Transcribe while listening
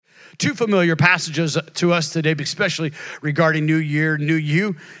two familiar passages to us today, especially regarding New Year, New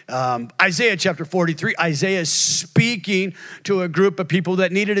You. Isaiah chapter 43, Isaiah is speaking to a group of people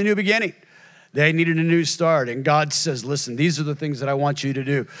that needed a new beginning. They needed a new start. And God says, listen, these are the things that I want you to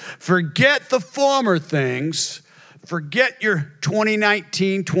do. Forget the former things. Forget your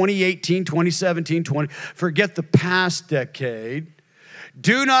 2019, 2018, 2017, forget the past decade.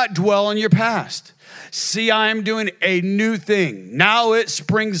 Do not dwell on your past. See, I am doing a new thing. Now it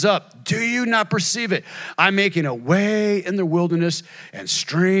springs up. Do you not perceive it? I'm making a way in the wilderness and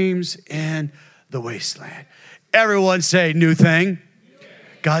streams in the wasteland. Everyone say new thing.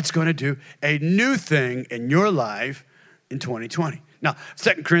 God's going to do a new thing in your life in 2020. Now,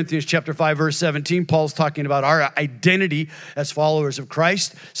 2 Corinthians chapter 5, verse 17, Paul's talking about our identity as followers of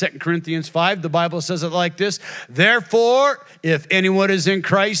Christ. 2 Corinthians 5, the Bible says it like this. Therefore, if anyone is in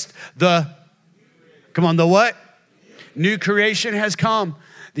Christ, the what? New creation has come.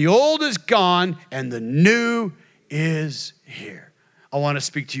 The old is gone and the new is here. I want to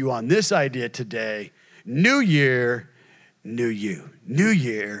speak to you on this idea today. New year, new you. New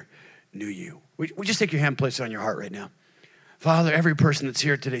year, new you. Would you just take your hand and place it on your heart right now? Father, every person that's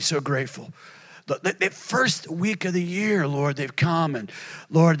here today, so grateful. The first week of the year, Lord, they've come and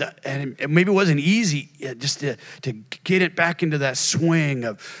Lord, and maybe it wasn't easy just to get it back into that swing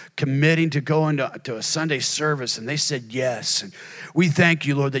of committing to going to a Sunday service, and they said yes. And we thank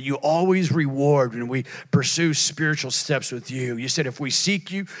you, Lord, that you always reward when we pursue spiritual steps with you. You said if we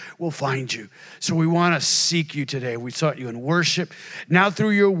seek you, we'll find you. So we want to seek you today. We sought you in worship. Now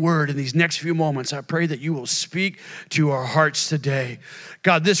through your word in these next few moments, I pray that you will speak to our hearts today.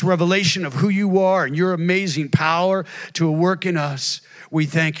 God, this revelation of who you are and your amazing power to work in us, we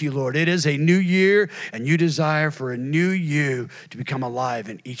thank you, Lord. It is a new year, and you desire for a new you to become alive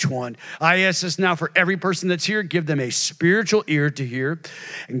in each one. I ask this now for every person that's here. Give them a spiritual ear to hear,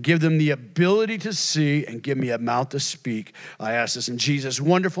 and give them the ability to see, and give me a mouth to speak. I ask this in Jesus'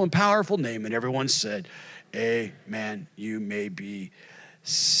 wonderful and powerful name, and everyone said, amen. You may be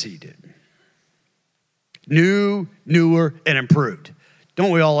seated. New, newer, and improved.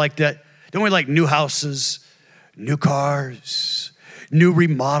 Don't we all like that? Don't we like new houses, new cars, new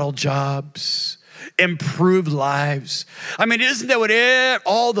remodel jobs, improved lives? I mean, isn't that what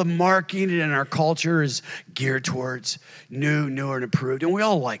all the marketing in our culture is geared towards? New, newer, and improved. And we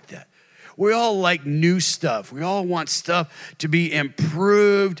all like that. We all like new stuff. We all want stuff to be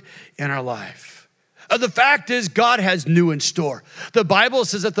improved in our life. The fact is, God has new in store. The Bible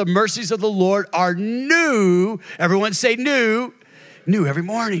says that the mercies of the Lord are new. Everyone say new every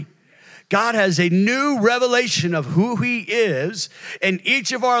morning. God has a new revelation of who he is in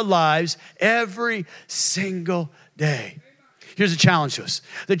each of our lives every single day. Here's a challenge to us.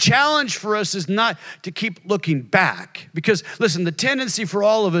 The challenge for us is not to keep looking back, because listen, the tendency for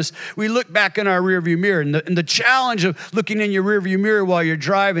all of us, we look back in our rearview mirror, and the challenge of looking in your rearview mirror while you're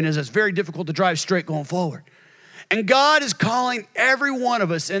driving is it's very difficult to drive straight going forward. And God is calling every one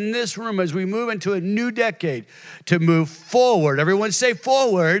of us in this room as we move into a new decade to move forward. Everyone say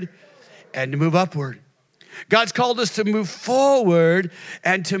forward. And to move upward. God's called us to move forward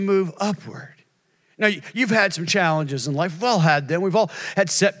and to move upward. Now, you've had some challenges in life. We've all had them. We've all had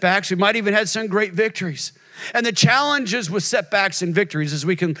setbacks. We might even had some great victories. And the challenges with setbacks and victories is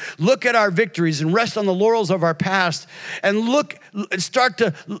we can look at our victories and rest on the laurels of our past and start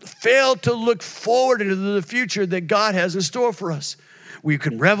to fail to look forward into the future that God has in store for us. We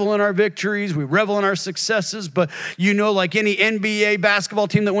can revel in our victories. We revel in our successes. But like any NBA basketball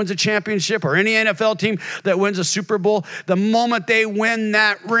team that wins a championship or any NFL team that wins a Super Bowl, the moment they win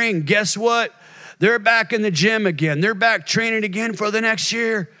that ring, guess what? They're back in the gym again. They're back training again for the next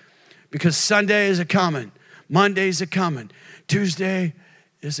year, because Sunday is a-coming. Monday's a-coming. Tuesday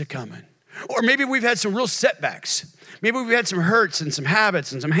is a-coming. Or maybe we've had some real setbacks. Maybe we've had some hurts and some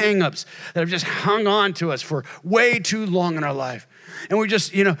habits and some hang-ups that have just hung on to us for way too long in our life. And we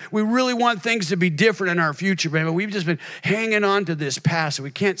just, we really want things to be different in our future, but we've just been hanging on to this past, and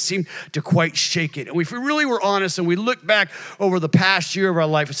we can't seem to quite shake it. And if we really were honest and we look back over the past year of our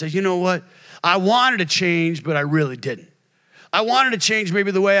life and say, you know what? I wanted to change, but I really didn't. I wanted to change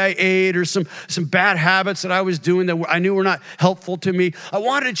maybe the way I ate or some bad habits that I was doing that I knew were not helpful to me. I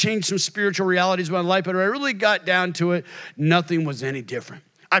wanted to change some spiritual realities of my life, but when I really got down to it, nothing was any different.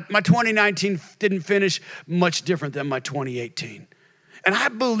 My 2019 didn't finish much different than my 2018. And I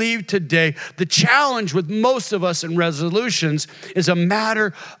believe today the challenge with most of us in resolutions is a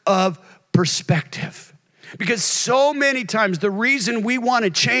matter of perspective. Because so many times the reason we want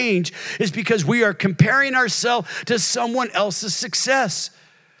to change is because we are comparing ourselves to someone else's success.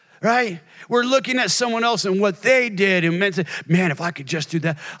 right? We're looking at someone else and what they did and meant to, man, if I could just do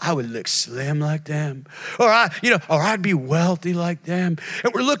that, I would look slim like them. Or I'd be wealthy like them.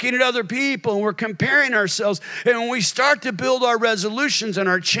 And we're looking at other people and we're comparing ourselves. And when we start to build our resolutions and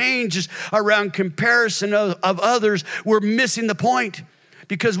our changes around comparison of others, we're missing the point.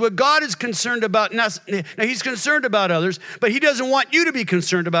 Because what God is concerned about, now he's concerned about others, but he doesn't want you to be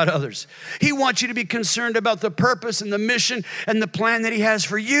concerned about others. He wants you to be concerned about the purpose and the mission and the plan that he has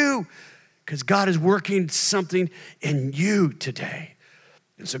for you. Because God is working something in you today.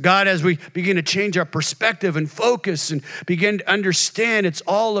 And so God, as we begin to change our perspective and focus and begin to understand, it's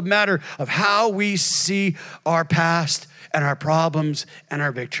all a matter of how we see our past and our problems and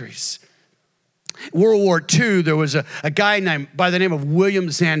our victories. World War II, there was a guy by the name of William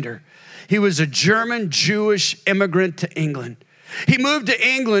Zander. He was a German Jewish immigrant to England. He moved to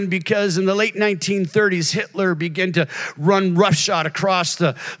England because in the late 1930s, Hitler began to run roughshod across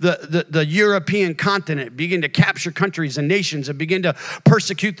the European continent, began to capture countries and nations and begin to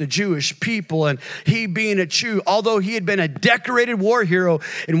persecute the Jewish people. And he, being a Jew, although he had been a decorated war hero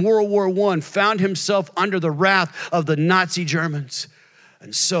in World War I, found himself under the wrath of the Nazi Germans.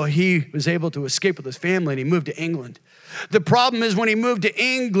 And so he was able to escape with his family and he moved to England. The problem is when he moved to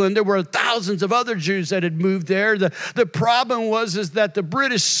England, there were thousands of other Jews that had moved there. The problem was that the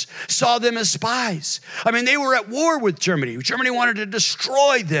British saw them as spies. I mean, they were at war with Germany. Germany wanted to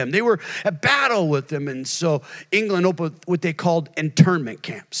destroy them. They were at battle with them. And so England opened what they called internment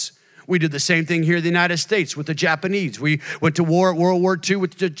camps. We did the same thing here in the United States with the Japanese. We went to war at World War II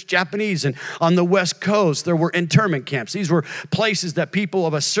with the Japanese, and on the West Coast, there were internment camps. These were places that people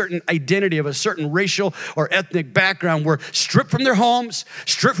of a certain identity, of a certain racial or ethnic background were stripped from their homes,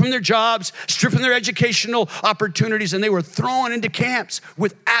 stripped from their jobs, stripped from their educational opportunities, and they were thrown into camps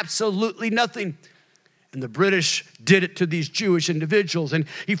with absolutely nothing. And the British did it to these Jewish individuals. And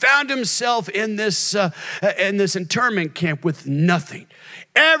he found himself in this internment camp with nothing.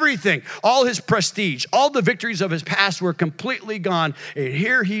 Everything, all his prestige, all the victories of his past were completely gone. And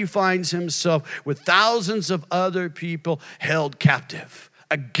here he finds himself with thousands of other people held captive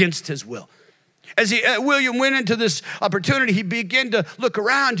against his will. As William went into this opportunity, he began to look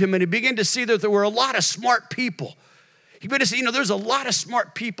around him and he began to see that there were a lot of smart people. You better see, there's a lot of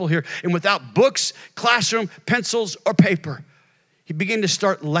smart people here. And without books, classroom, pencils, or paper, he began to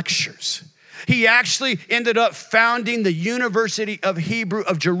start lectures. He actually ended up founding the University of Hebrew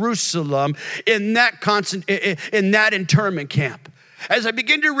of Jerusalem in that internment camp. As I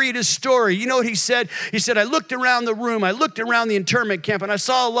began to read his story, you know what he said? He said, I looked around the room, I looked around the internment camp, and I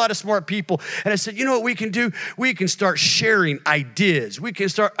saw a lot of smart people. And I said, you know what we can do? We can start sharing ideas. We can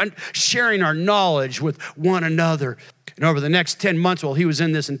start sharing our knowledge with one another. And over the next 10 months while he was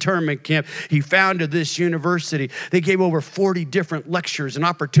in this internment camp, he founded this university. They gave over 40 different lectures and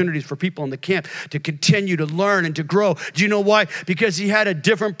opportunities for people in the camp to continue to learn and to grow. Do you know why? Because he had a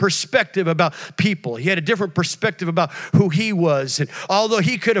different perspective about people. He had a different perspective about who he was. And although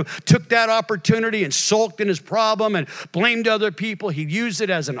he could have took that opportunity and sulked in his problem and blamed other people, he used it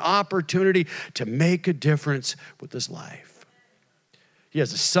as an opportunity to make a difference with his life. He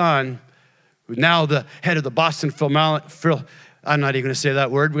has a son who's now the head of the Boston Philharmonic. I'm not even going to say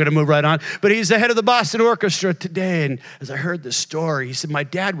that word. We're going to move right on. But he's the head of the Boston Orchestra today. And as I heard this story, he said, my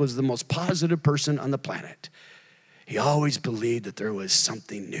dad was the most positive person on the planet. He always believed that there was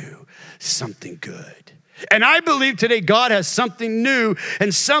something new, something good. And I believe today God has something new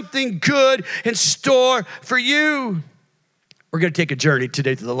and something good in store for you. We're going to take a journey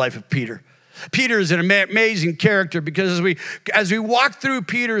today to the life of Peter. Peter is an amazing character because as we walk through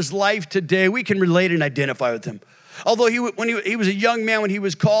Peter's life today, we can relate and identify with him. Although he was a young man when he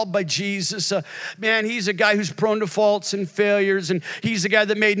was called by Jesus, he's a guy who's prone to faults and failures, and he's the guy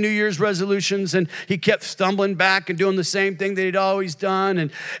that made New Year's resolutions, and he kept stumbling back and doing the same thing that he'd always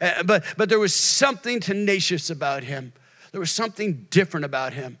done. But there was something tenacious about him. There was something different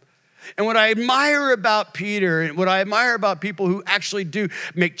about him. And what I admire about Peter and what I admire about people who actually do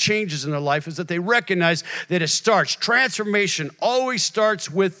make changes in their life is that they recognize that transformation always starts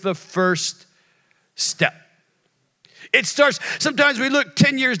with the first step. It starts, sometimes we look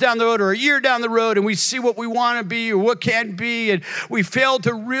 10 years down the road or a year down the road and we see what we want to be or what can be, and we fail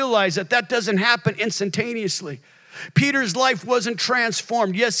to realize that doesn't happen instantaneously. Peter's life wasn't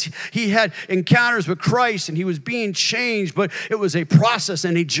transformed. Yes, he had encounters with Christ and he was being changed, but it was a process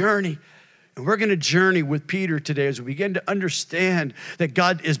and a journey. And we're going to journey with Peter today as we begin to understand that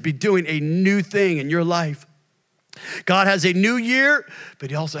God is doing a new thing in your life. God has a new year, but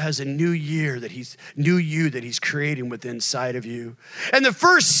he also has a new you that he's creating within inside of you. And the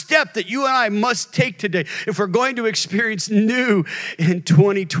first step that you and I must take today, if we're going to experience new in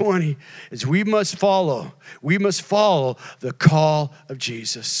 2020, is we must follow the call of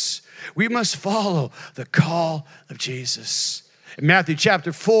Jesus. We must follow the call of Jesus. In Matthew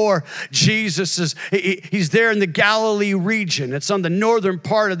chapter 4, Jesus he's there in the Galilee region. It's on the northern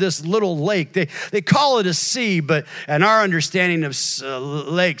part of this little lake. They call it a sea, but in our understanding of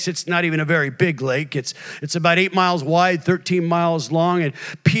lakes, it's not even a very big lake. It's about 8 miles wide, 13 miles long. And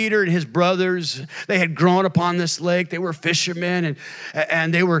Peter and his brothers, they had grown up on this lake. They were fishermen,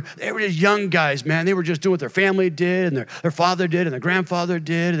 and they were just young guys, man. They were just doing what their family did, and their father did, and their grandfather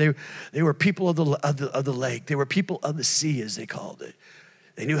did. They were people of the lake. They were people of the sea, as they called it.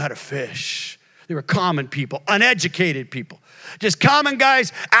 They knew how to fish. They were common people, uneducated people, just common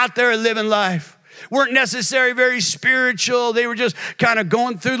guys out there living life. Weren't necessarily very spiritual. They were just kind of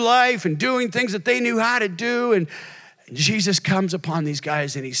going through life and doing things that they knew how to do. And Jesus comes upon these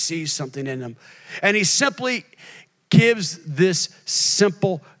guys and he sees something in them. And he simply gives this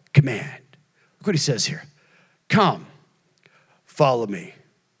simple command. Look what he says here. Come, follow me.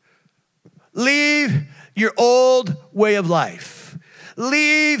 Leave your old way of life.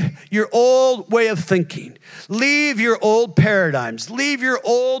 Leave your old way of thinking. Leave your old paradigms. Leave your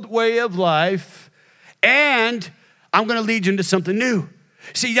old way of life. And I'm going to lead you into something new.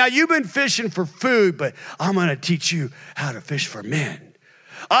 See, now you've been fishing for food, but I'm going to teach you how to fish for men.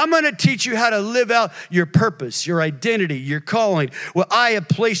 I'm going to teach you how to live out your purpose, your identity, your calling, what I have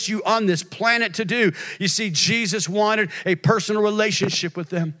placed you on this planet to do. You see, Jesus wanted a personal relationship with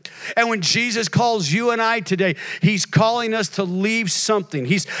them. And when Jesus calls you and I today, he's calling us to leave something.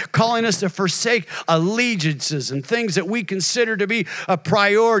 He's calling us to forsake allegiances and things that we consider to be a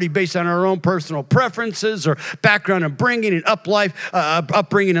priority based on our own personal preferences or background upbringing and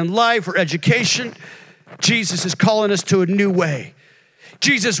upbringing in life or education. Jesus is calling us to a new way.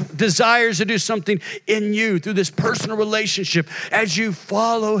 Jesus desires to do something in you through this personal relationship as you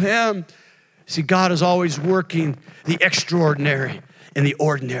follow him. See, God is always working the extraordinary in the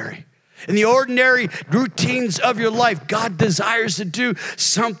ordinary. In the ordinary routines of your life, God desires to do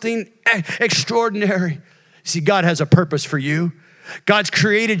something extraordinary. See, God has a purpose for you. God's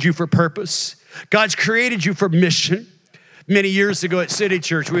created you for purpose. God's created you for mission. Many years ago at City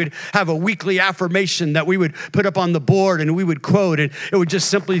Church, we would have a weekly affirmation that we would put up on the board and we would quote, and it would just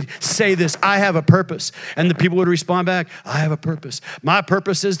simply say this: I have a purpose. And the people would respond back, I have a purpose. My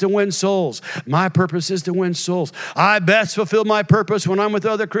purpose is to win souls. My purpose is to win souls. I best fulfill my purpose when I'm with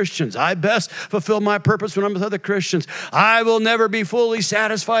other Christians. I best fulfill my purpose when I'm with other Christians. I will never be fully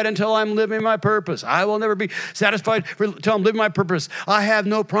satisfied until I'm living my purpose. I will never be satisfied until I'm living my purpose. I have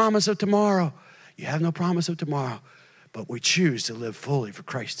no promise of tomorrow. You have no promise of tomorrow. But we choose to live fully for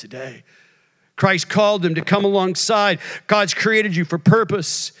Christ today. Christ called them to come alongside. God's created you for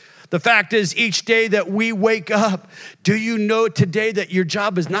purpose. The fact is, each day that we wake up, do you know today that your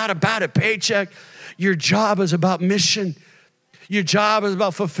job is not about a paycheck? Your job is about mission. Your job is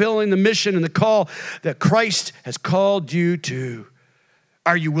about fulfilling the mission and the call that Christ has called you to.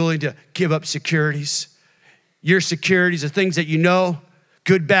 Are you willing to give up securities? Your securities are things that you know,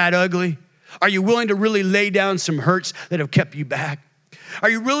 good, bad, ugly. Are you willing to really lay down some hurts that have kept you back? Are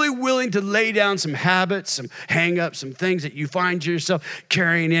you really willing to lay down some habits, some hang-ups, some things that you find yourself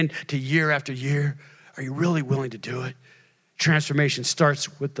carrying into year after year? Are you really willing to do it? Transformation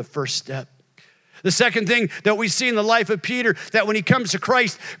starts with the first step. The second thing that we see in the life of Peter, that when he comes to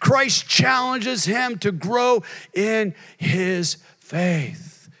Christ, Christ challenges him to grow in his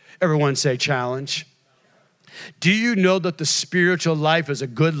faith. Everyone say challenge. Do you know that the spiritual life is a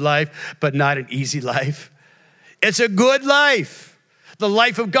good life, but not an easy life? It's a good life. The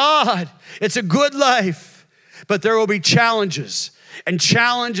life of God, it's a good life. But there will be challenges. And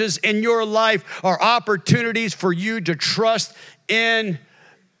challenges in your life are opportunities for you to trust in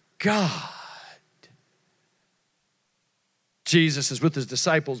God. Jesus is with his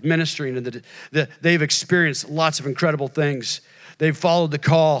disciples ministering, and they've experienced lots of incredible things. They've followed the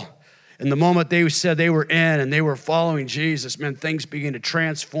call. And the moment they said they were in and they were following Jesus, man, things began to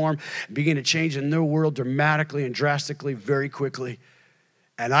transform, began to change in their world dramatically and drastically very quickly.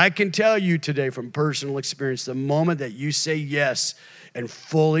 And I can tell you today from personal experience, the moment that you say yes and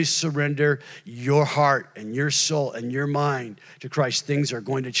fully surrender your heart and your soul and your mind to Christ, things are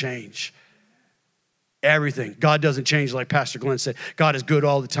going to change. Everything. God doesn't change, like Pastor Glenn said. God is good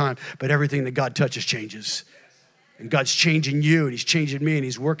all the time, but everything that God touches changes. And God's changing you, and he's changing me, and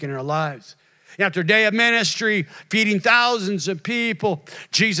he's working in our lives. After a day of ministry, feeding thousands of people,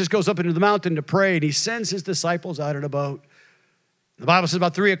 Jesus goes up into the mountain to pray, and he sends his disciples out in a boat. The Bible says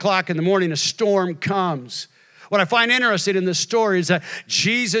about 3 o'clock in the morning, a storm comes. What I find interesting in this story is that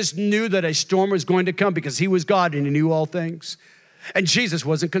Jesus knew that a storm was going to come because he was God and he knew all things. And Jesus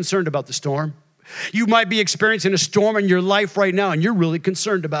wasn't concerned about the storm. You might be experiencing a storm in your life right now, and you're really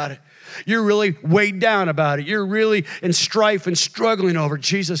concerned about it. You're really weighed down about it. You're really in strife and struggling over it.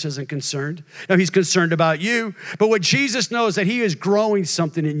 Jesus isn't concerned. No, he's concerned about you. But what Jesus knows that he is growing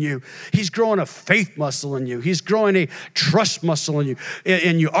something in you. He's growing a faith muscle in you. He's growing a trust muscle in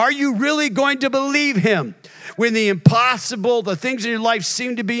you. Are you really going to believe him when the impossible, the things in your life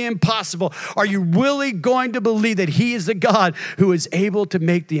seem to be impossible? Are you really going to believe that he is the God who is able to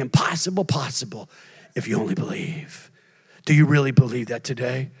make the impossible possible if you only believe? Do you really believe that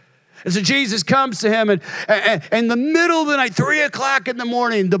today? And so Jesus comes to him, and in the middle of the night, 3 o'clock in the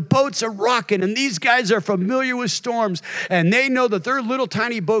morning, the boats are rocking, and these guys are familiar with storms, and they know that their little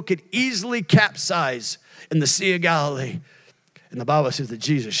tiny boat could easily capsize in the Sea of Galilee. And the Bible says that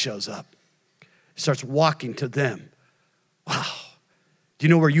Jesus shows up. He starts walking to them. Wow. Do you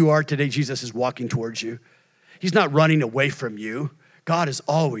know where you are today? Jesus is walking towards you. He's not running away from you. God is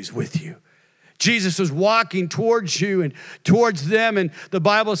always with you. Jesus was walking towards you and towards them. And the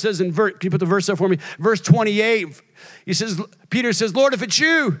Bible says can you put the verse up for me? Verse 28, Peter says, Lord, if it's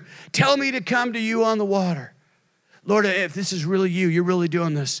you, tell me to come to you on the water. Lord, if this is really you, you're really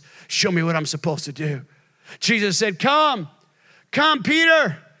doing this, show me what I'm supposed to do. Jesus said, come,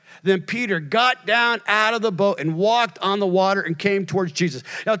 Peter. Then Peter got down out of the boat and walked on the water and came towards Jesus.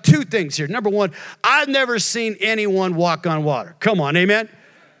 Now, 2 things here. Number 1, I've never seen anyone walk on water. Come on, amen?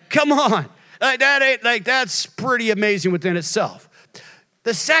 Come on. That's pretty amazing within itself.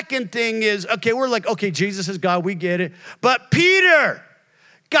 The second thing is, we're like, Jesus is God, we get it. But Peter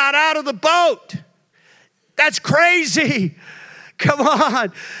got out of the boat. That's crazy. Come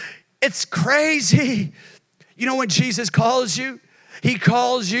on. It's crazy. You know when Jesus calls you? He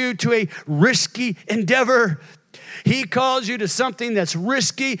calls you to a risky endeavor. He calls you to something that's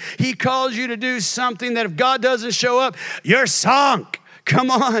risky. He calls you to do something that if God doesn't show up, you're sunk.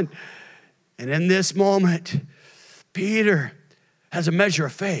 Come on. And in this moment, Peter has a measure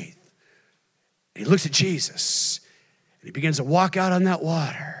of faith. He looks at Jesus, and he begins to walk out on that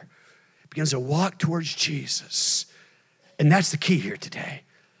water. He begins to walk towards Jesus. And that's the key here today.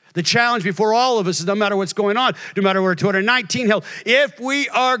 The challenge before all of us is no matter what's going on, no matter where 2019 held, if we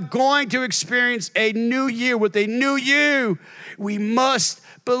are going to experience a new year with a new you, we must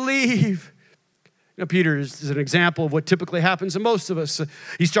believe. Now, Peter is an example of what typically happens to most of us.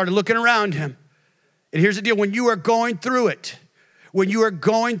 He started looking around him. And here's the deal. When you are going through it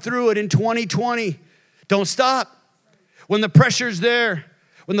in 2020, don't stop. When the pressure's there,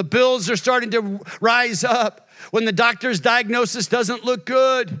 when the bills are starting to rise up, when the doctor's diagnosis doesn't look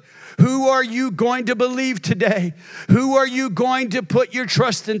good, who are you going to believe today? Who are you going to put your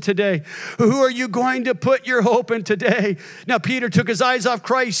trust in today? Who are you going to put your hope in today? Now, Peter took his eyes off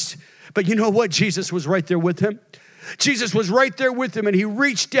Christ. But you know what? Jesus was right there with him. Jesus was right there with him, and he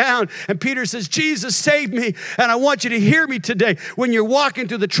reached down, and Peter says, Jesus, save me, and I want you to hear me today when you're walking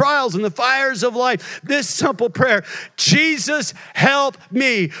through the trials and the fires of life. This simple prayer, Jesus, help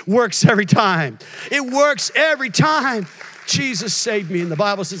me, works every time. It works every time. Jesus saved me, and the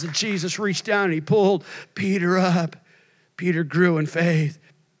Bible says that Jesus reached down, and he pulled Peter up. Peter grew in faith.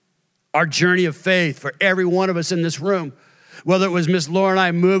 Our journey of faith for every one of us in this room, whether it was Miss Laura and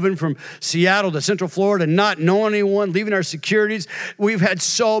I moving from Seattle to Central Florida, not knowing anyone, leaving our securities, we've had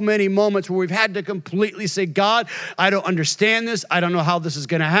so many moments where we've had to completely say, God, I don't understand this. I don't know how this is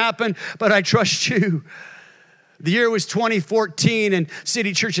going to happen, but I trust you. The year was 2014, and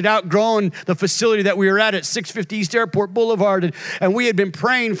City Church had outgrown the facility that we were at 650 East Airport Boulevard, and we had been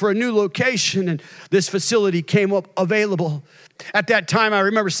praying for a new location, and this facility came up available. At that time, I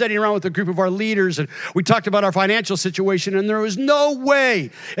remember sitting around with a group of our leaders, and we talked about our financial situation, and there was no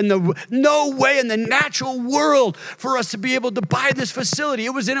way in the natural world for us to be able to buy this facility.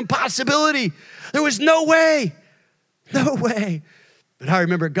 It was an impossibility. There was no way. But I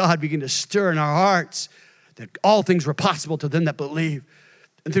remember God began to stir in our hearts that all things were possible to them that believe.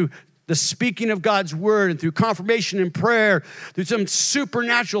 And through the speaking of God's word and through confirmation and prayer, through some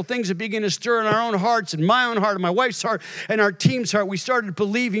supernatural things that begin to stir in our own hearts and my own heart and my wife's heart and our team's heart, we started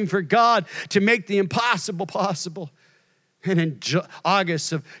believing for God to make the impossible possible. And in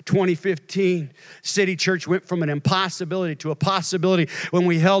August of 2015, City Church went from an impossibility to a possibility when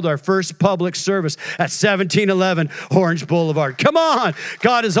we held our first public service at 1711 Orange Boulevard. Come on.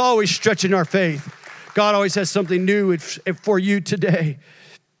 God is always stretching our faith. God always has something new for you today.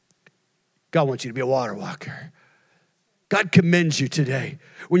 God wants you to be a water walker. God commends you today.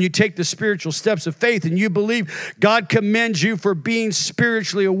 When you take the spiritual steps of faith and you believe, God commends you for being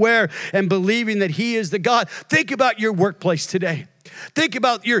spiritually aware and believing that he is the God. Think about your workplace today. Think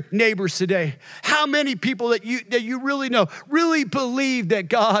about your neighbors today. How many people that you really know really believe that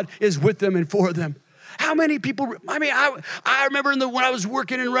God is with them and for them? How many people? I remember when I was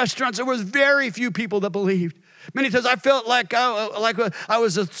working in restaurants, there was very few people that believed. Many times I felt like I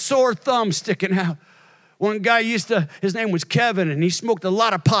was a sore thumb sticking out. One guy his name was Kevin, and he smoked a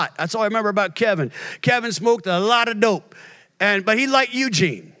lot of pot. That's all I remember about Kevin. Kevin smoked a lot of dope, but he liked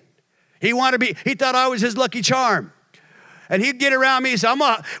Eugene. He thought I was his lucky charm. And he'd get around me. So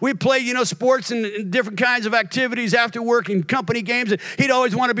we'd play, sports and different kinds of activities after work and company games. And he'd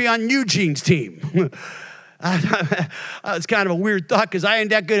always want to be on Eugene's team. It's kind of a weird thought because I ain't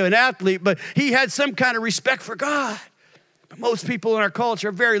that good of an athlete, but he had some kind of respect for God. But most people in our culture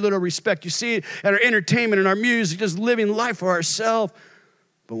have very little respect. You see it at our entertainment and our music, just living life for ourselves.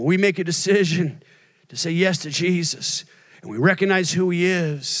 But when we make a decision to say yes to Jesus and we recognize who he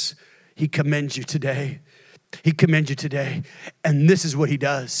is, he commends you today. He commends you today. And this is what he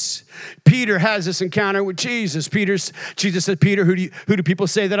does. Peter has this encounter with Jesus. Jesus said, Peter, who do people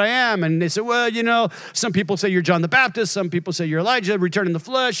say that I am? And they said, well, some people say you're John the Baptist. Some people say you're Elijah, returned in the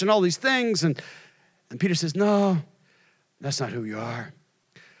flesh, and all these things. And Peter says, no, that's not who you are.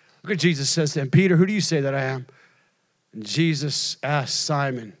 Look what Jesus says to him. Peter, who do you say that I am? And Jesus asked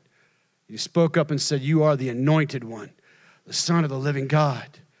Simon. He spoke up and said, you are the anointed one, the Son of the living God.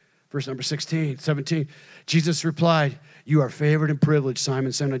 Verse number 17. Jesus replied, you are favored and privileged,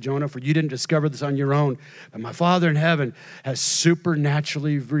 Simon, son of Jonah, for you didn't discover this on your own, but my Father in heaven has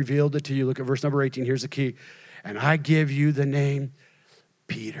supernaturally revealed it to you. Look at verse number 18. Here's the key. And I give you the name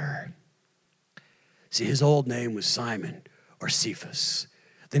Peter. See, his old name was Simon or Cephas.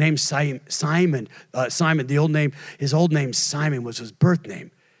 The name Simon, his old name Simon was his birth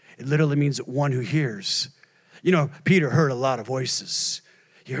name. It literally means one who hears. Peter heard a lot of voices.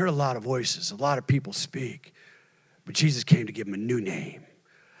 He heard a lot of voices. A lot of people speak. But Jesus came to give him a new name,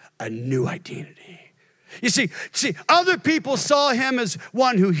 a new identity. You see, other people saw him as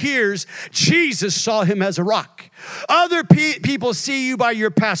one who hears. Jesus saw him as a rock. Other people see you by your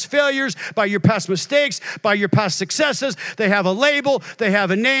past failures, by your past mistakes, by your past successes. They have a label, they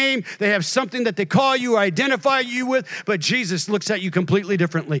have a name, they have something that they call you or identify you with, but Jesus looks at you completely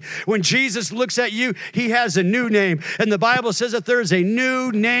differently. When Jesus looks at you, he has a new name. And the Bible says that there is a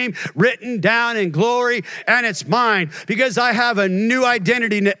new name written down in glory, and it's mine because I have a new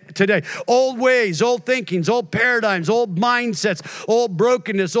identity today. Old ways, old thinkings, old paradigms, old mindsets, old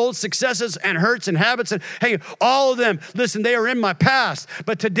brokenness, old successes and hurts and habits. And hey, all of them, listen, they are in my past.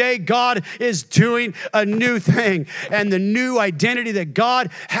 But today, God is doing a new thing. And the new identity that God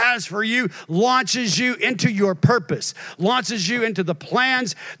has for you launches you into your purpose, launches you into the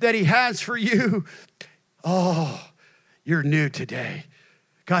plans that he has for you. Oh, you're new today.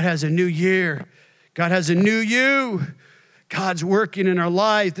 God has a new year. God has a new you. God's working in our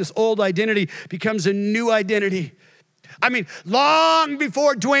life. This old identity becomes a new identity. Long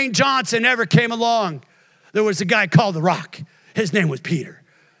before Dwayne Johnson ever came along, there was a guy called The Rock. His name was Peter.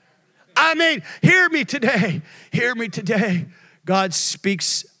 Hear me today. Hear me today. God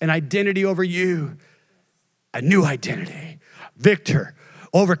speaks an identity over you, a new identity. Victor,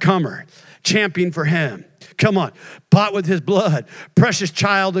 overcomer, champion for him. Come on, bought with his blood, precious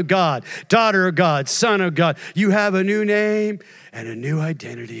child of God, daughter of God, son of God. You have a new name and a new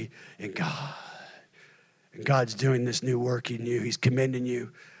identity in God. And God's doing this new work in you. He's commending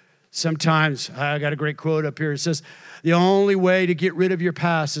you. Sometimes, I got a great quote up here. It says, the only way to get rid of your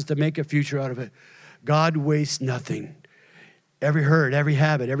past is to make a future out of it. God wastes nothing. Every hurt, every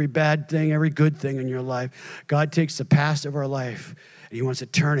habit, every bad thing, every good thing in your life, God takes the past of our life and he wants to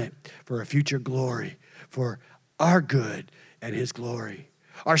turn it for a future glory, for our good and his glory.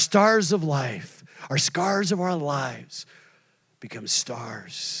 Our stars of life, our scars of our lives become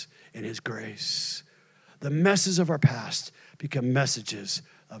stars in his grace. The messes of our past become messages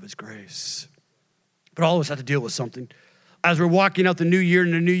of his grace. But all of us have to deal with something. As we're walking out the new year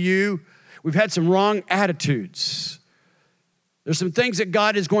and the new you, we've had some wrong attitudes. There's some things that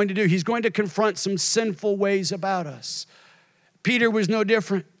God is going to do. He's going to confront some sinful ways about us. Peter was no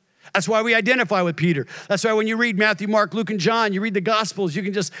different. That's why we identify with Peter. That's why when you read Matthew, Mark, Luke, and John, you read the Gospels, you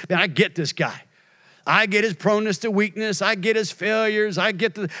can just, I get this guy. I get his proneness to weakness. I get his failures. I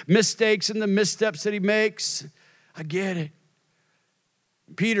get the mistakes and the missteps that he makes. I get it.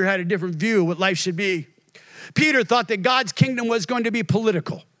 Peter had a different view of what life should be. Peter thought that God's kingdom was going to be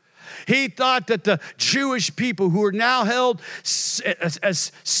political. He thought that the Jewish people who were now held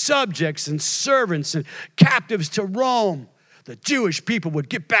as subjects and servants and captives to Rome, the Jewish people would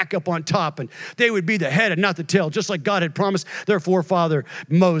get back up on top and they would be the head and not the tail, just like God had promised their forefather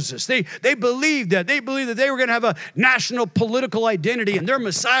Moses. They believed that. They believed that they were going to have a national political identity and their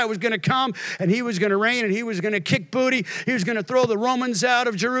Messiah was going to come and he was going to reign and he was going to kick booty. He was going to throw the Romans out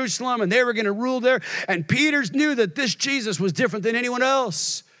of Jerusalem and they were going to rule there. And Peter knew that this Jesus was different than anyone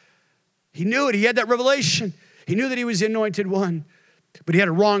else. He knew it. He had that revelation. He knew that he was the anointed one, but he had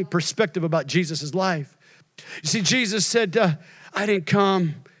a wrong perspective about Jesus' life. You see, Jesus said, I didn't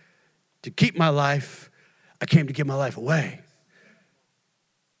come to keep my life. I came to give my life away.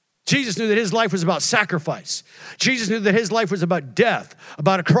 Jesus knew that his life was about sacrifice. Jesus knew that his life was about death,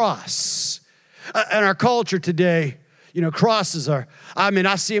 about a cross. In our culture today, crosses are,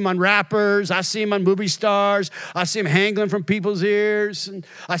 I see them on rappers. I see them on movie stars. I see them hanging from people's ears. And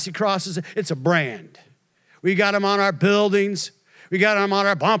I see crosses. It's a brand. We got them on our buildings. We got them on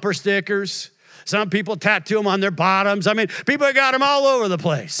our bumper stickers. Some people tattoo them on their bottoms. People got them all over the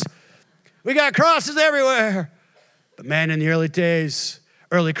place. We got crosses everywhere. But man, in the early days,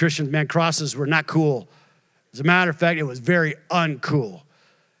 early Christians, crosses were not cool. As a matter of fact, it was very uncool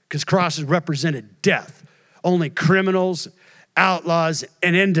because crosses represented death. Only criminals, outlaws,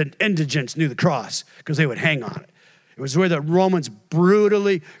 and indigents knew the cross because they would hang on it. It was where the Romans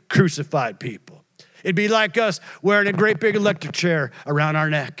brutally crucified people. It'd be like us wearing a great big electric chair around our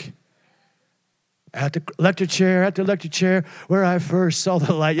neck. At the electric chair, where I first saw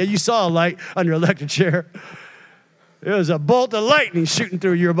the light. Yeah, you saw a light on your electric chair. It was a bolt of lightning shooting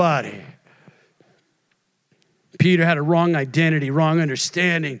through your body. Peter had a wrong identity, wrong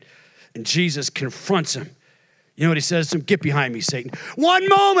understanding, and Jesus confronts him. You know what he says to him? Get behind me, Satan. One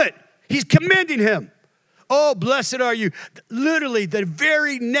moment, he's commending him. Oh, blessed are you. Literally, the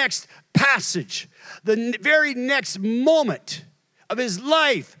very next passage, the very next moment of his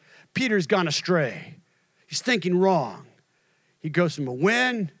life, Peter's gone astray. He's thinking wrong. He goes from a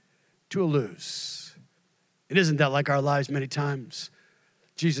win to a lose. It isn't that like our lives many times?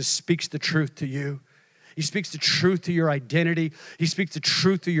 Jesus speaks the truth to you. He speaks the truth to your identity. He speaks the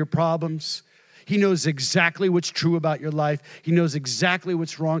truth to your problems. He knows exactly what's true about your life. He knows exactly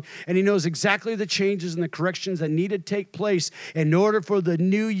what's wrong. And he knows exactly the changes and the corrections that need to take place in order for the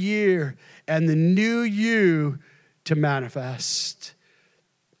new year and the new you to manifest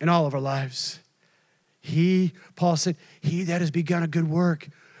in all of our lives. Paul said, he that has begun a good work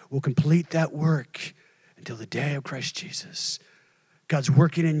will complete that work until the day of Christ Jesus. God's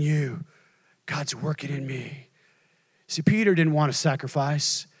working in you. God's working in me. See, Peter didn't want to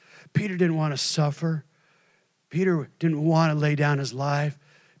sacrifice. Peter didn't want to suffer. Peter didn't want to lay down his life.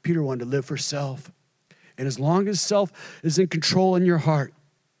 Peter wanted to live for self. And as long as self is in control in your heart,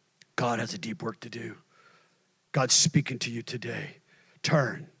 God has a deep work to do. God's speaking to you today.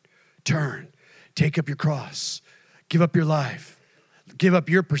 Turn. Take up your cross. Give up your life. Give up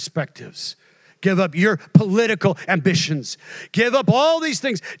your perspectives. Give up your political ambitions. Give up all these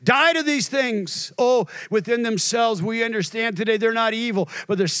things. Die to these things. Oh, within themselves, we understand today they're not evil,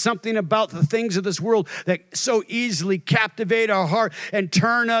 but there's something about the things of this world that so easily captivate our heart and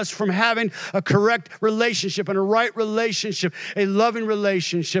turn us from having a correct relationship and a right relationship, a loving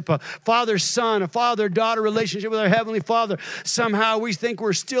relationship, a father-son, a father-daughter relationship with our Heavenly Father. Somehow we think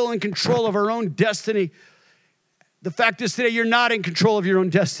we're still in control of our own destiny. The fact is today, you're not in control of your own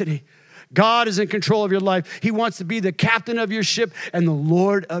destiny. God is in control of your life. He wants to be the captain of your ship and the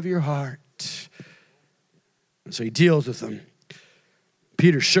Lord of your heart. And so he deals with them.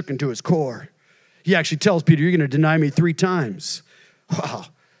 Peter shook into his core. He actually tells Peter, you're going to deny me 3 times. Wow.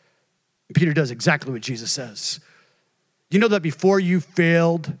 And Peter does exactly what Jesus says. You know that before you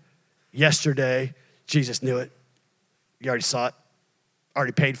failed yesterday, Jesus knew it. You already saw it,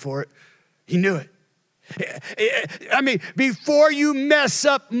 already paid for it. He knew it. Before you mess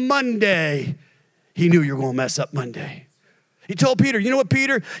up Monday, he knew you were going to mess up Monday. He told Peter, you know what,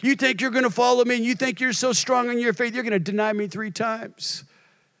 Peter? You think you're going to follow me and you think you're so strong in your faith, you're going to deny me 3 times.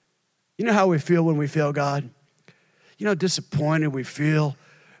 You know how we feel when we fail God? You know how disappointed we feel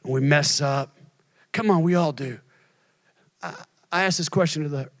when we mess up? Come on, we all do. I asked this question to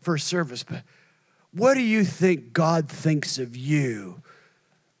the first service, but what do you think God thinks of you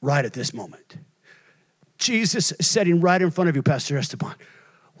right at this moment? Jesus is sitting right in front of you, Pastor Esteban.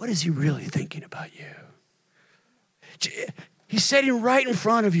 What is he really thinking about you? He's sitting right in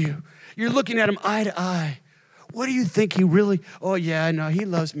front of you. You're looking at him eye to eye. What do you think he really, oh yeah, I know, he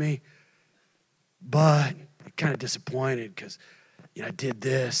loves me. But I'm kind of disappointed because I did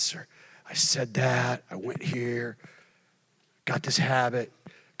this or I said that. I went here, got this habit,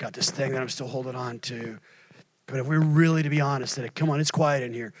 got this thing that I'm still holding on to. But if we're really to be honest, that come on, it's quiet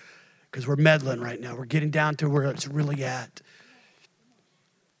in here because we're meddling right now. We're getting down to where it's really at.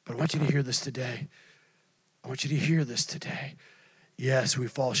 But I want you to hear this today. I want you to hear this today. Yes, we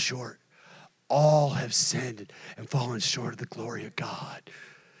fall short. All have sinned and fallen short of the glory of God.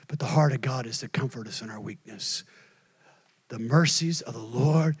 But the heart of God is to comfort us in our weakness. The mercies of the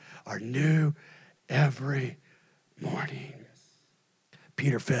Lord are new every morning.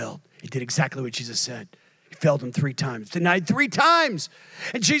 Peter failed. He did exactly what Jesus said. He failed him 3 times, denied 3 times.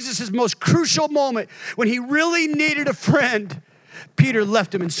 And Jesus' most crucial moment, when he really needed a friend, Peter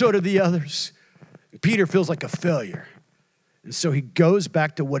left him and so did the others. Peter feels like a failure. And so he goes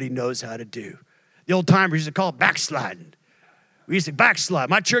back to what he knows how to do. The old timers used to call it backsliding. We used to backslide.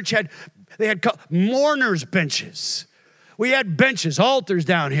 My church had mourners benches. We had benches, altars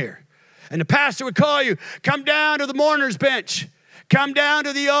down here. And the pastor would call you, come down to the mourner's bench. Come down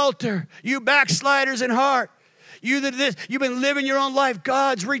to the altar, you backsliders in heart. You've been living your own life.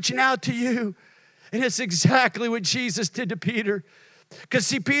 God's reaching out to you. And it's exactly what Jesus did to Peter. Because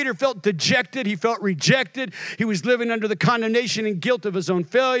see, Peter felt dejected. He felt rejected. He was living under the condemnation and guilt of his own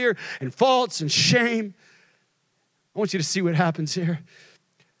failure and faults and shame. I want you to see what happens here.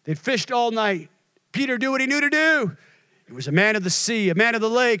 They'd fished all night. Peter did what he knew to do. He was a man of the sea, a man of the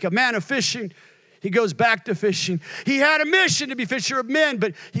lake, a man of fishing. He goes back to fishing. He had a mission to be fisher of men,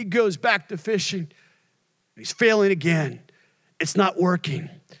 but he goes back to fishing. He's failing again. It's not working.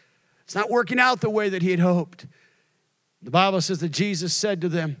 It's not working out the way that he had hoped. The Bible says that Jesus said to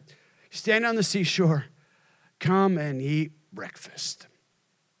them, stand on the seashore, come and eat breakfast.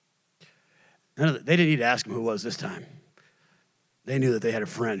 They didn't need to ask him who it was this time. They knew that they had a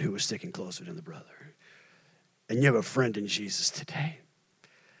friend who was sticking closer than the brother. And you have a friend in Jesus today,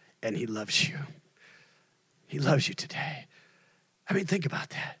 and he loves you. He loves you today. I mean, think about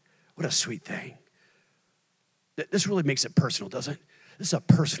that. What a sweet thing. This really makes it personal, doesn't it? This is a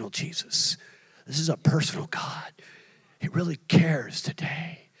personal Jesus. This is a personal God. He really cares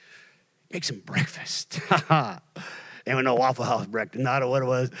today. Makes him breakfast. Ain't no Waffle House breakfast. Not what it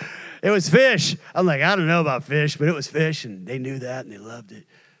was. It was fish. I'm like, I don't know about fish, but it was fish, and they knew that, and they loved it.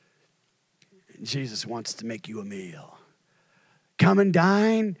 And Jesus wants to make you a meal. Come and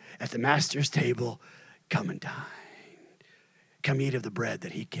dine at the master's table. Come and dine. Come eat of the bread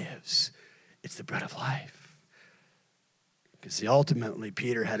that he gives. It's the bread of life. Because see, ultimately,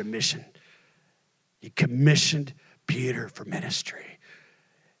 Peter had a mission. He commissioned Peter for ministry.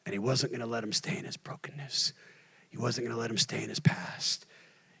 And he wasn't going to let him stay in his brokenness. He wasn't going to let him stay in his past.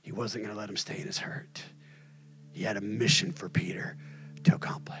 He wasn't going to let him stay in his hurt. He had a mission for Peter to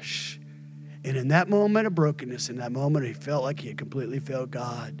accomplish. And in that moment of brokenness, in that moment he felt like he had completely failed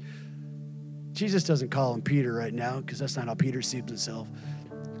God, Jesus doesn't call him Peter right now because that's not how Peter sees himself.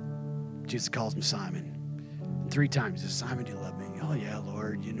 Jesus calls him Simon. And 3 times he says, Simon, do you love me? Oh, yeah,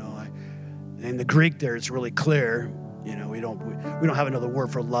 Lord. In the Greek there, it's really clear. We don't have another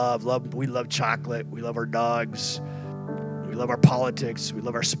word for love. We love chocolate. We love our dogs. We love our politics. We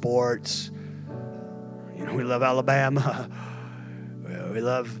love our sports. We love Alabama. We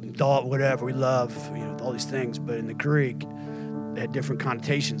love whatever. We love all these things. But in the Greek, they had different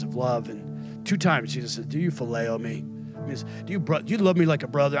connotations of love. And 2 times Jesus said, do you phileo me? Do you love me like a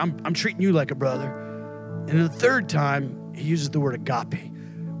brother? I'm treating you like a brother. And then the 3rd time, he uses the word agape,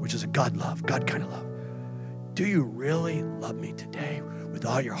 which is a God love, God kind of love. Do you really love me today with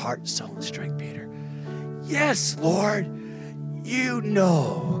all your heart, soul, and strength, Peter? Yes, Lord. You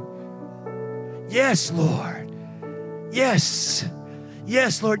know. Yes, Lord. Yes.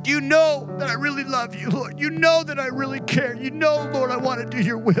 Yes, Lord. You know that I really love you, Lord. You know that I really care. You know, Lord, I want to do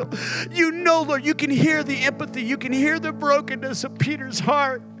your will. You know, Lord, you can hear the empathy. You can hear the brokenness of Peter's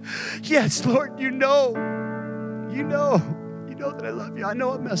heart. Yes, Lord, you know. You know. You know that I love you. I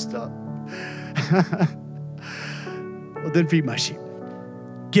know I messed up. Well, then feed my sheep.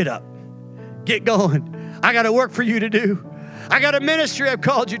 Get up. Get going. I got a work for you to do. I got a ministry I've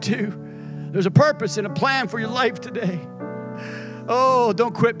called you to. There's a purpose and a plan for your life today. Oh,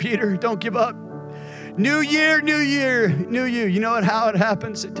 don't quit, Peter. Don't give up. New year, new you. You know how it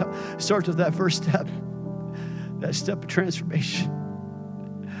happens? It starts with that first step, that step of transformation.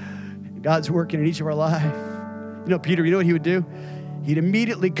 God's working in each of our life. Peter, you know what he would do? He'd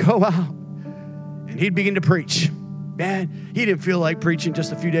immediately go out and he'd begin to preach. Man, he didn't feel like preaching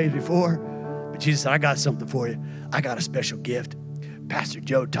just a few days before, but Jesus said, I got something for you. I got a special gift. Pastor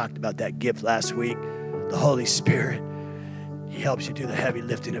Joe talked about that gift last week. The Holy Spirit. He helps you do the heavy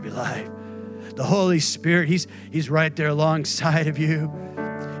lifting of your life. The Holy Spirit, he's right there alongside of you.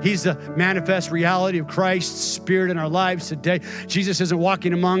 He's the manifest reality of Christ's Spirit in our lives today. Jesus isn't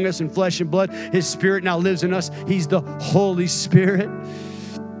walking among us in flesh and blood. His Spirit now lives in us. He's the Holy Spirit.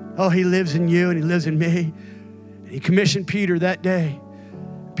 Oh, he lives in you and he lives in me. And he commissioned Peter that day.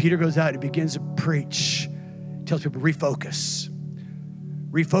 Peter goes out and begins to preach. Tells people, refocus.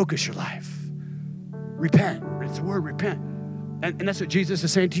 Refocus your life. Repent. It's the word, repent. And that's what Jesus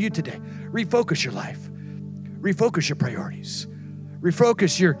is saying to you today. Refocus your life. Refocus your priorities.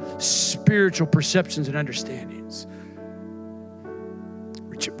 Refocus your spiritual perceptions and understandings.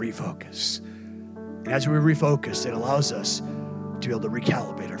 Refocus. And as we refocus, it allows us to be able to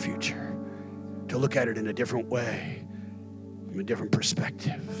recalibrate our future, to look at it in a different way, from a different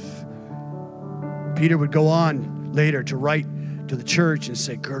perspective. Peter would go on later to write to the church and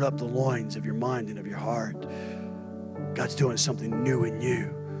say, gird up the loins of your mind and of your heart. God's doing something new in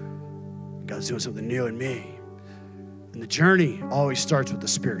you. God's doing something new in me. And the journey always starts with the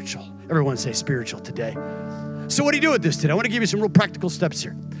spiritual. Everyone say spiritual today. So what do you do with this today? I want to give you some real practical steps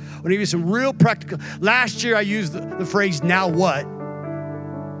here. I want to give you some real practical. Last year I used the phrase, now what?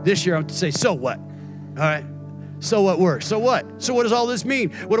 This year I'm to say, so what? All right? So what works? So what? So what does all this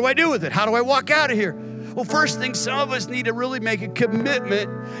mean? What do I do with it? How do I walk out of here? Well, first thing, some of us need to really make a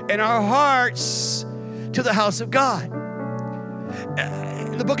commitment in our hearts to the house of God.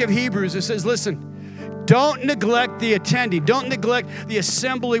 In the book of Hebrews, it says, listen, don't neglect the attending. Don't neglect the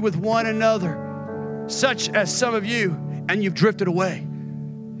assembly with one another, such as some of you, and you've drifted away.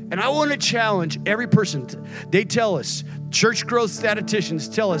 And I want to challenge every person. They tell us, church growth statisticians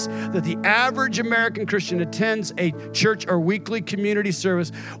tell us that the average American Christian attends a church or weekly community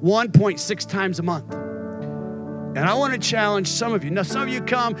service 1.6 times a month. And I want to challenge some of you. Now, some of you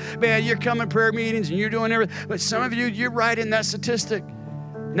come, man, you're coming prayer meetings and you're doing everything, but some of you, you're right in that statistic.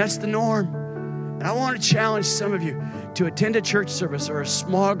 And that's the norm. And I want to challenge some of you to attend a church service or a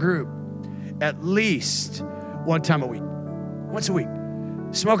small group at least one time a week. Once a week.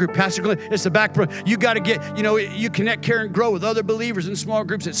 Small group, Pastor Glenn, it's the back. You got to get, you connect, care, and grow with other believers in small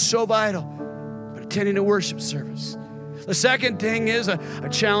groups. It's so vital. But attending a worship service. The second thing is I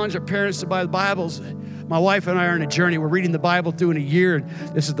challenge our parents to buy the Bibles. My wife and I are on a journey. We're reading the Bible through in a year. And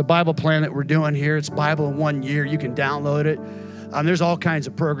this is the Bible plan that we're doing here. It's Bible in 1 year. You can download it. There's all kinds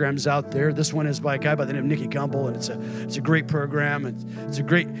of programs out there. This one is by a guy by the name of Nicky Gumbel, and it's a great program. It's a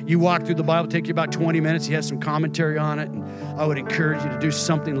great, you walk through the Bible, take you about 20 minutes. He has some commentary on it, and I would encourage you to do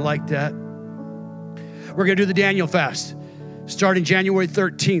something like that. We're going to do the Daniel fast, starting January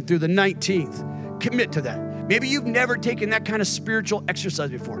 13th through the 19th. Commit to that. Maybe you've never taken that kind of spiritual exercise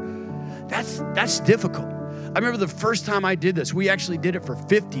before. That's difficult. I remember the first time I did this, we actually did it for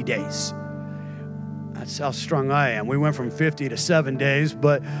 50 days. That's how strong I am. We went from 50 to 7 days,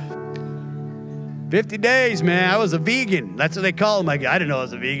 but 50 days, man. I was a vegan. That's what they call them. I didn't know I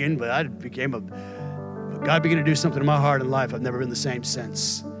was a vegan, but God began to do something in my heart and life. I've never been the same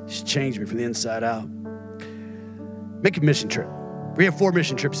since. It's changed me from the inside out. Make a mission trip. We have 4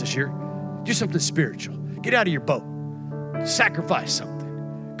 mission trips this year. Do something spiritual. Get out of your boat. Sacrifice something.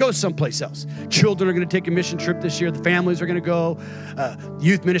 Go someplace else. Children are going to take a mission trip this year. The families are going to go.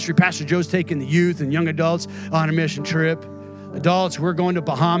 Youth ministry, Pastor Joe's taking the youth and young adults on a mission trip. Adults, we're going to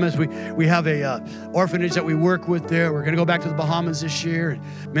Bahamas. We have a orphanage that we work with there. We're going to go back to the Bahamas this year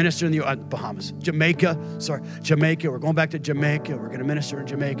and minister in the Jamaica. We're going back to Jamaica. We're going to minister in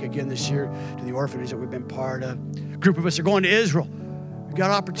Jamaica again this year to the orphanage that we've been part of. A group of us are going to Israel. We've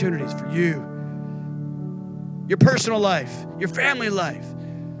got opportunities for you. Your personal life, your family life,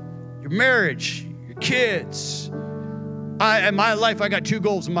 your marriage, your kids. In my life, I got 2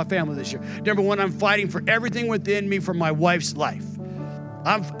 goals in my family this year. Number 1, I'm fighting for everything within me for my wife's life.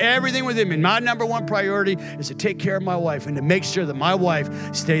 Everything within me. My number 1 priority is to take care of my wife and to make sure that my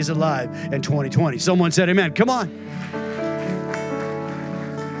wife stays alive in 2020. Someone said amen. Come on.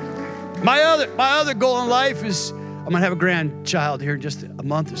 My other goal in life is I'm going to have a grandchild here in just a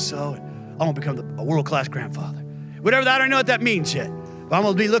month or so. I'm going to become a world-class grandfather. Whatever that, I don't know what that means yet. But I'm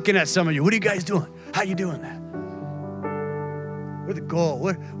going to be looking at some of you. What are you guys doing? How are you doing that? What are the goal?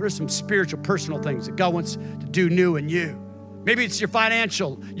 What are some spiritual, personal things that God wants to do new in you? Maybe it's your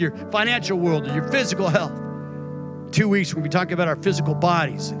financial world or your physical health. 2 weeks, we'll be talking about our physical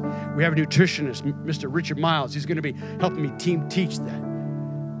bodies. We have a nutritionist, Mr. Richard Miles. He's going to be helping me teach that.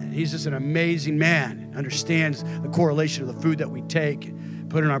 And he's just an amazing man. Understands the correlation of the food that we take and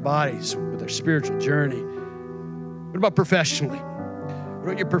put in our bodies with our spiritual journey. What about professionally? What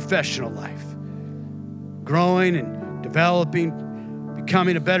about your professional life? Growing and developing,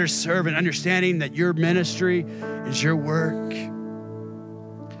 becoming a better servant, understanding that your ministry is your work.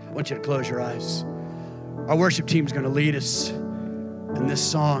 I want you to close your eyes. Our worship team is going to lead us. in this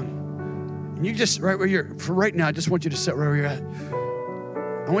song. And you just, right where you're, for right now, I just want you to sit right where you're at.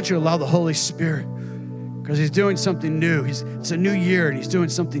 I want you to allow the Holy Spirit, because he's doing something new. It's a new year, and he's doing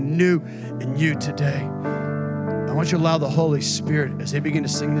something new in you today. I want you to allow the Holy Spirit, as they begin to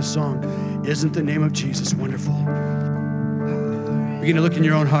sing this song, isn't the name of Jesus wonderful? Begin to look in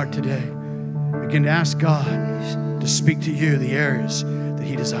your own heart today. Begin to ask God to speak to you the areas that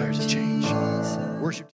he desires to change. Worship.